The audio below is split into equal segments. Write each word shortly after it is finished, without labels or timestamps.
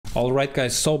All right,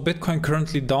 guys, so Bitcoin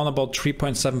currently down about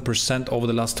 3.7% over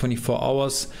the last 24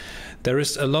 hours. There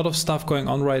is a lot of stuff going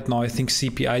on right now. I think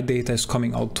CPI data is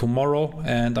coming out tomorrow,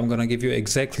 and I'm gonna give you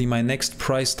exactly my next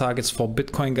price targets for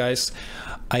Bitcoin, guys.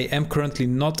 I am currently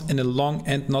not in a long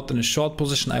and not in a short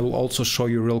position. I will also show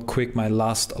you real quick my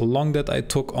last long that I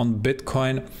took on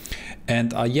Bitcoin.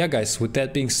 And yeah, guys, with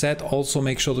that being said, also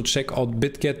make sure to check out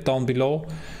BITGET down below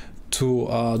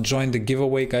to join the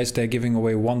giveaway, guys. They're giving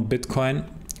away 1 Bitcoin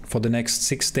for the next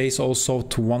 6 days also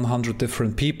to 100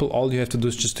 different people. All you have to do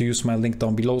is just to use my link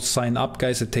down below, sign up,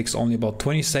 guys. It takes only about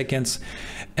 20 seconds,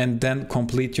 and then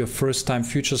complete your first time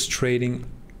futures trading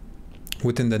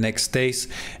within the next days,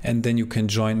 and then you can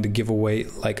join the giveaway.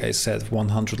 Like I said,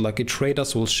 100 lucky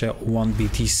traders will share 1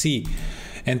 BTC.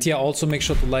 And yeah, also make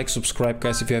sure to like, subscribe,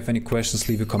 guys. If you have any questions,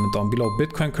 leave a comment down below.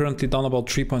 Bitcoin currently down about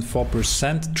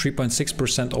 3.4%,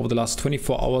 3.6% over the last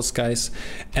 24 hours, guys,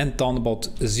 and down about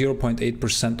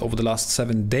 0.8% over the last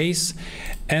 7 days.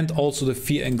 And also the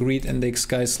fear and greed index,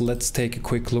 guys. Let's take a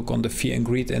quick look on the fear and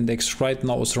greed index. Right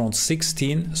now it's around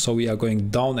 16, so we are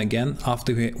going down again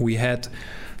after we had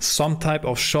some type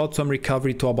of short-term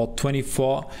recovery to about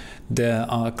 24.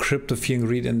 The crypto fear and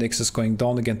greed index is going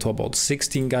down again to about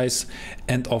 16, guys.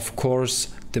 And of course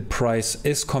the price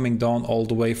is coming down all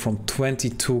the way from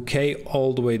 22k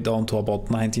all the way down to about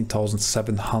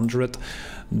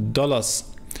 $19,700.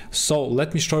 So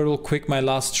let me show you real quick my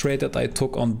last trade that I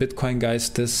took on Bitcoin,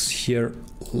 guys. This here,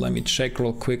 let me check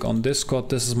real quick on Discord.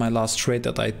 This is my last trade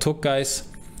that I took, guys.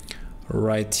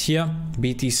 Right here,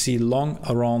 BTC long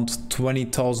around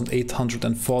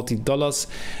 $20,840.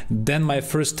 Then my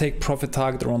first take profit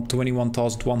target around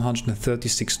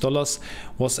 $21,136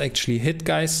 was actually hit,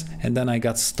 guys, and then I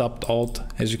got stopped out.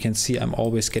 As you can see, I'm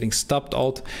always getting stopped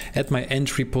out at my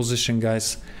entry position,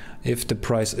 guys. If the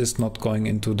price is not going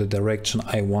into the direction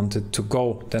I wanted to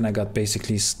go, then I got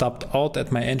basically stopped out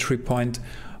at my entry point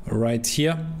right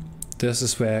here. This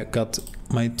is where I got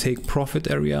my take profit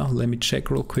area. Let me check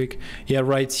real quick. Yeah,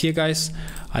 right here, guys,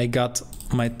 I got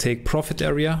my take profit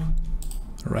area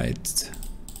right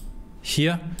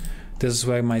here. This is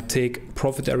where my take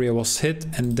profit area was hit,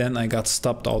 and then I got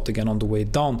stopped out again on the way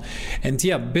down. And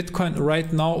yeah, Bitcoin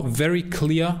right now very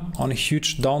clear on a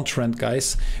huge downtrend,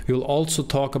 guys. We will also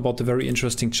talk about the very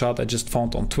interesting chart I just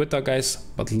found on Twitter, guys,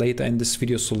 but later in this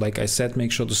video. So like I said,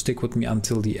 make sure to stick with me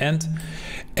until the end.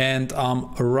 And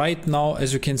right now,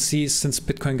 as you can see, since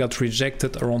Bitcoin got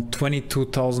rejected around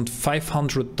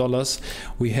 $22,500,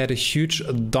 we had a huge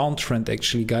downtrend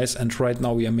actually, guys. And right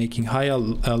now we are making higher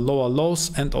lower lows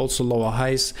and also lower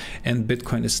highs, and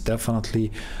Bitcoin is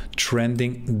definitely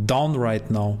trending down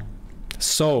right now.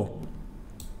 So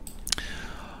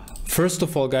first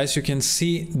of all, guys, you can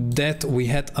see that we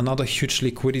had another huge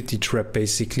liquidity trap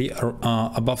basically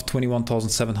above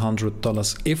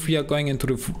 $21,700. If we are going into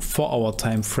the 4-hour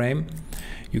time frame,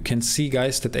 you can see,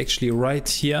 guys, that actually right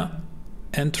here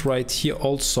and right here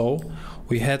also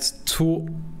we had 2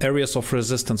 areas of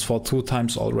resistance for 2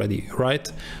 times already,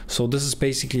 right? So this is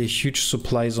basically a huge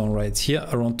supply zone right here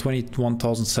around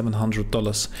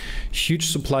 $21,700. Huge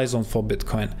supply zone for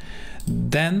Bitcoin.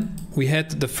 Then we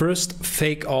had the first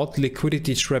fake out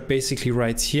liquidity trap basically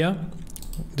right here.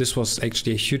 This was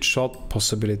actually a huge short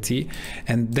possibility.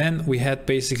 And then we had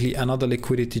basically another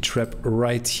liquidity trap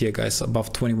right here, guys,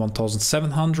 above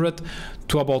 $21,700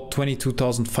 to about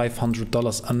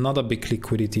 $22,500, another big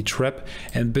liquidity trap.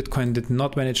 And Bitcoin did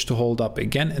not manage to hold up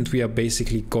again, and we are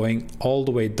basically going all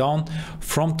the way down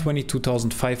from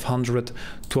 $22,500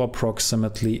 to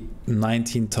approximately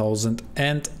 $19,700,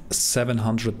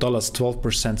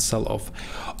 12% sell off.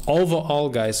 Overall,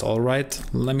 guys, all right,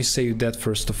 let me say that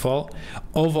first of all,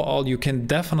 overall you can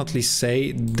definitely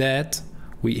say that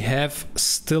we have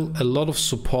still a lot of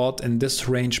support in this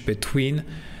range between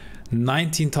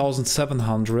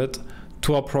 $19,700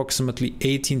 to approximately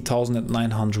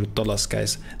 $18,900,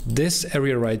 guys. This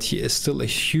area right here is still a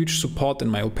huge support in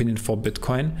my opinion for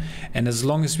Bitcoin, and as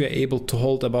long as we are able to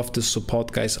hold above this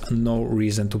support, guys, no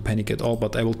reason to panic at all.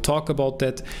 But I will talk about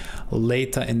that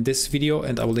later in this video,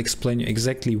 and I will explain you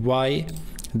exactly why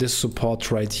this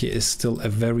support right here is still a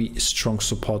very strong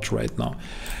support right now.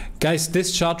 Guys,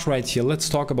 this chart right here, let's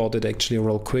talk about it actually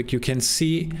real quick. You can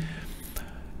see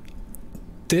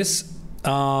this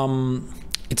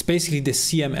it's basically the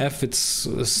CMF. It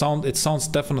sounds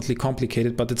definitely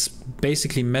complicated, but it's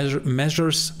basically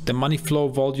measures the money flow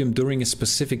volume during a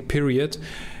specific period.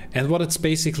 And what it's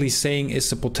basically saying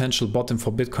is a potential bottom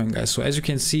for Bitcoin, guys. So as you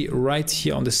can see right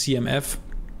here on the CMF,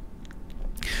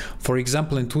 for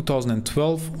example, in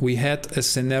 2012, we had a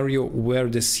scenario where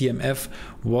the CMF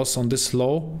was on this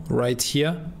low right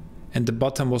here. and the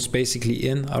bottom was basically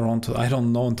in around, I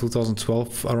don't know, in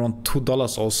 2012, around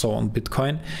 $2 also on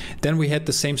Bitcoin. Then we had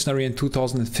the same scenario in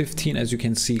 2015, as you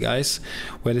can see, guys,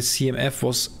 where the CMF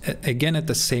was again at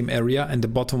the same area and the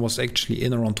bottom was actually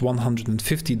in around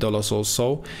 $150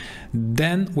 also.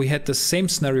 Then we had the same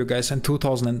scenario, guys, in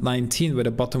 2019, where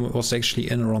the bottom was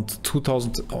actually in around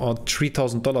 $2,000 or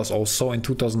 $3,000 also in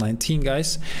 2019,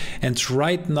 guys. And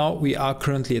right now we are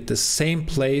currently at the same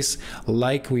place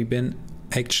like we've been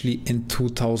actually in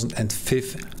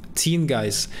 2015,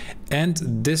 guys. And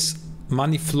this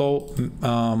money flow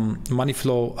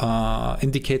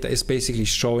indicator is basically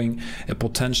showing a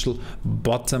potential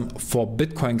bottom for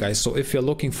Bitcoin, guys. So if you're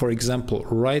looking, for example,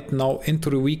 right now into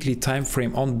the weekly time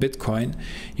frame on Bitcoin,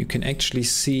 you can actually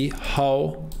see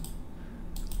how,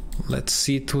 let's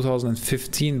see,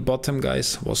 2015 bottom,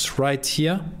 guys, was right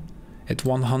here at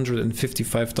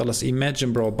 $155.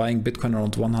 Imagine, bro, buying Bitcoin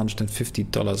around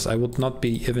 $150. I would not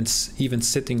be even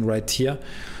sitting right here.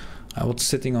 I was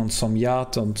sitting on some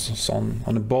yacht on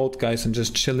a boat, guys, and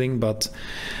just chilling. But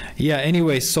yeah,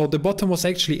 anyway, so the bottom was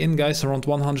actually in, guys, around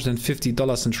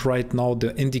 $150, and right now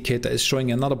the indicator is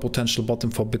showing another potential bottom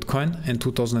for Bitcoin in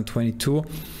 2022.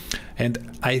 And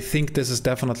I think this is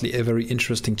definitely a very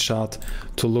interesting chart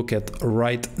to look at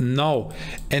right now.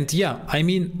 And yeah, I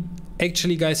mean,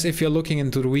 actually, guys, if you're looking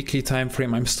into the weekly time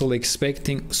frame, I'm still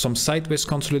expecting some sideways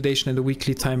consolidation in the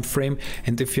weekly time frame.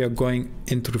 And if you're going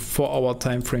into the 4-hour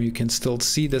time frame, you can still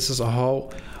see, this is how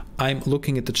I'm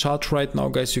looking at the chart right now,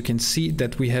 guys. You can see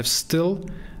that we have still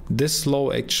this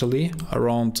low, actually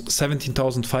around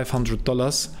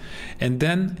 $17,500, and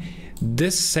then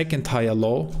this second higher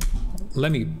low.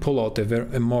 Let me pull out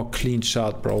a more clean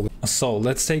chart, bro. So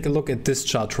let's take a look at this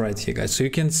chart right here, guys. So you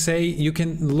can say, you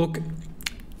can look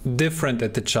different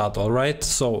at the chart, all right?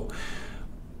 So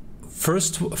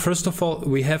first of all,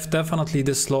 we have definitely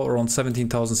this low around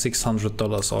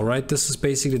 $17,600, all right? This is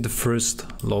basically the first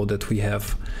low that we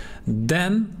have.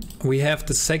 Then we have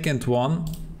the second one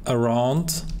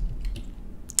around,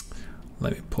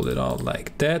 let me pull it out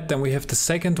like that. Then we have the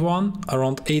second one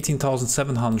around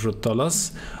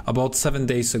 $18,700 about 7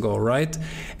 days ago, right?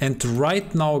 And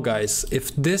right now, guys,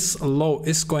 if this low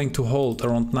is going to hold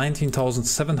around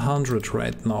 19,700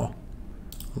 right now,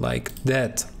 like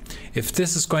that, if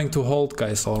this is going to hold,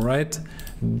 guys, all right,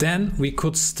 then we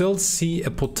could still see a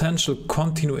potential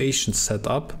continuation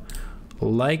setup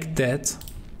like that,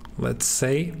 let's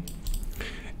say,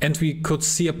 and we could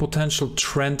see a potential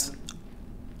trend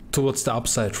towards the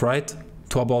upside, right,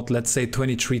 to about, let's say,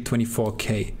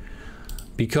 24K,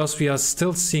 because we are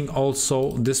still seeing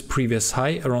also this previous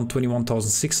high around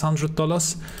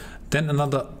 $21,600, then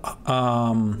another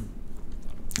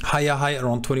higher high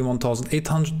around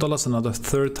 $21,800, another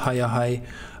third higher high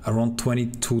around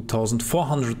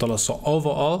 $22,400. So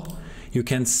overall, you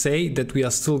can say that we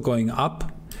are still going up.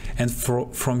 And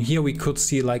from here we could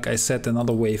see, like I said,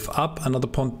 another wave up, another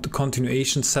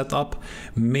continuation setup,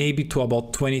 maybe to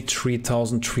about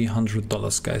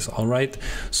 $23,300, guys. All right.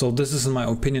 So this is, in my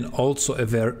opinion, also a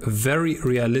very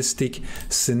realistic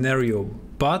scenario.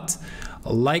 But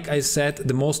like I said,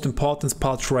 the most important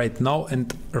part right now,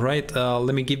 and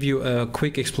let me give you a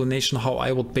quick explanation how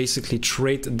I would basically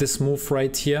trade this move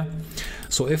right here.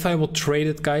 So if I would trade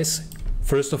it, guys,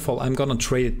 first of all, I'm gonna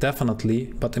trade it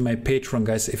definitely, but in my Patreon,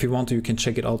 guys, if you want to, you can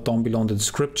check it out down below in the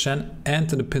description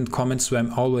and in the pinned comments, where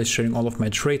I'm always sharing all of my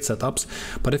trade setups.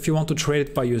 But if you want to trade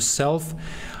it by yourself,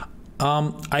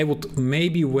 I would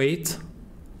maybe wait,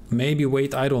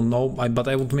 I don't know, but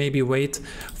I would maybe wait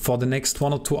for the next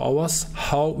 1 or 2 hours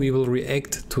how we will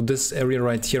react to this area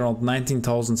right here around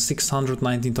 $19,600,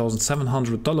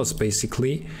 $19,700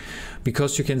 basically,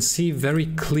 because you can see very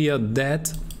clear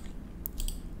that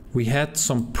we had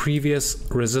some previous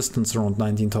resistance around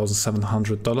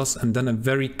 $19,700 and then a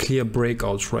very clear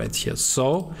breakout right here.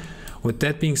 So with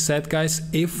that being said, guys,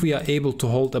 if we are able to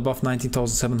hold above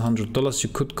 $19,700, you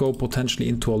could go potentially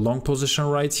into a long position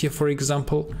right here, for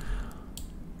example,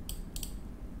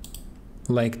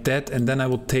 like that, and then I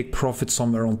would take profit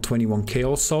somewhere around 21K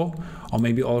or so, or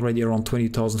maybe already around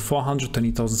 $20,400,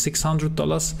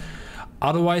 $20,600.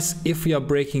 Otherwise, if we are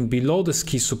breaking below this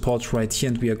key support right here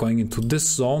and we are going into this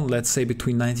zone, let's say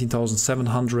between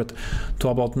 $19,700 to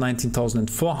about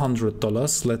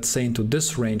 $19,400, let's say into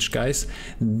this range, guys,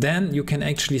 then you can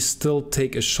actually still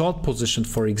take a short position,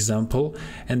 for example,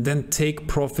 and then take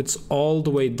profits all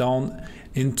the way down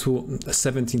into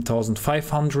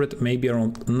 $17,500, maybe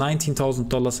around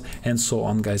 $19,000, and so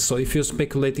on, guys. So if you're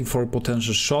speculating for a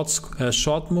potential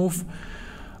short move,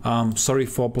 sorry,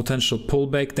 for potential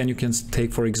pullback, then you can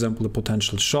take, for example, a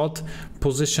potential short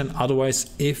position.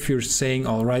 Otherwise, if you're saying,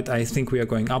 all right, I think we are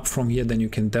going up from here, then you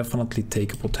can definitely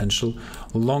take a potential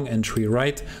long entry,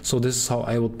 right? So this is how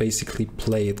I would basically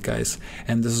play it, guys,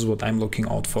 and this is what I'm looking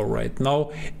out for right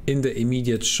now in the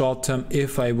immediate short term,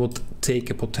 if I would take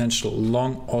a potential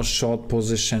long or short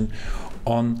position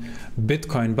on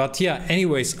Bitcoin. But yeah,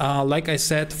 anyways, like I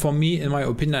said, for me, in my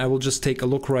opinion, I will just take a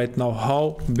look right now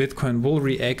how Bitcoin will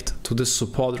react to this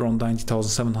support around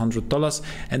 $90,700,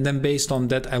 and then based on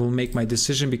that I will make my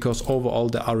decision, because overall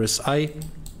the RSI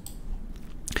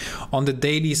on the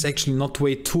daily is actually not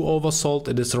way too oversold.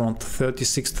 It is around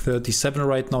 36, 37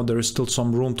 right now. There is still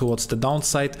some room towards the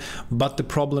downside, but the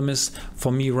problem is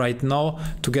for me right now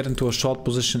to get into a short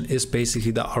position is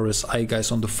basically the RSI,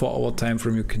 guys. On the 4-hour time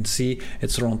frame, you can see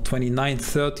it's around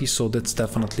 29.30, so that's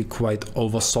definitely quite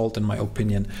oversold in my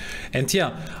opinion. And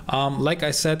yeah, like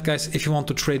I said, guys, if you want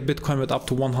to trade Bitcoin with up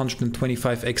to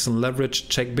 125x in leverage,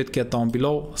 check BITGET down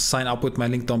below. Sign up with my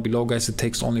link down below, guys. It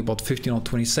takes only about 15 or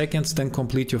 20 seconds. Then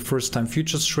complete your first time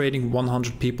futures trading.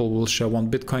 100 people will share 1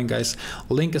 Bitcoin, guys.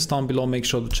 Link is down below. Make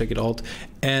sure to check it out.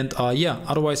 And yeah,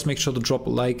 otherwise make sure to drop a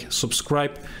like,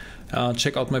 subscribe,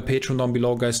 check out my Patreon down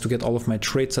below, guys, to get all of my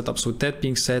trade setups. With that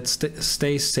being said,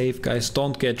 stay safe, guys,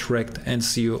 don't get wrecked, and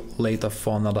see you later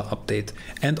for another update.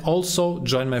 And also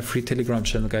join my free Telegram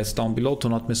channel, guys, down below to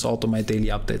not miss out on my daily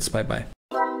updates. Bye bye.